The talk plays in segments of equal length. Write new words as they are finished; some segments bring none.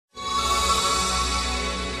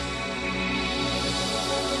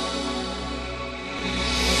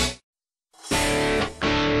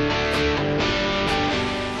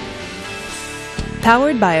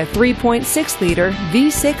Powered by a 3.6-liter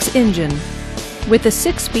V6 engine with a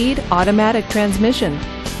 6-speed automatic transmission.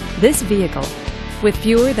 This vehicle, with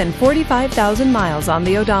fewer than 45,000 miles on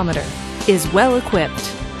the odometer, is well equipped.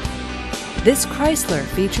 This Chrysler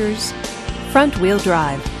features front-wheel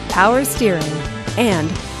drive, power steering, and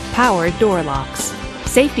power door locks.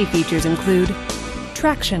 Safety features include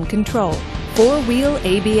traction control, 4-wheel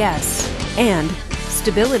ABS, and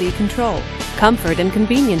stability control. Comfort and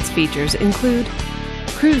convenience features include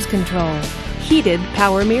cruise control, heated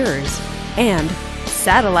power mirrors, and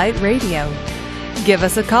satellite radio. Give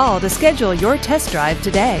us a call to schedule your test drive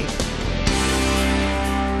today.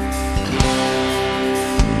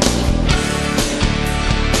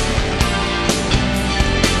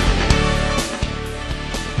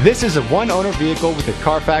 This is a one-owner vehicle with a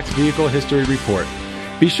Carfax Vehicle History Report.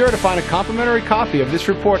 Be sure to find a complimentary copy of this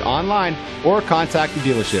report online or contact the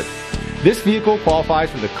dealership. This vehicle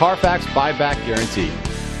qualifies for the Carfax Buyback Guarantee.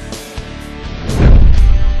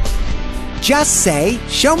 Just say,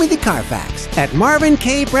 "Show me the Carfax" at Marvin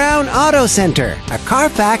K. Brown Auto Center, a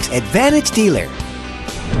Carfax Advantage dealer.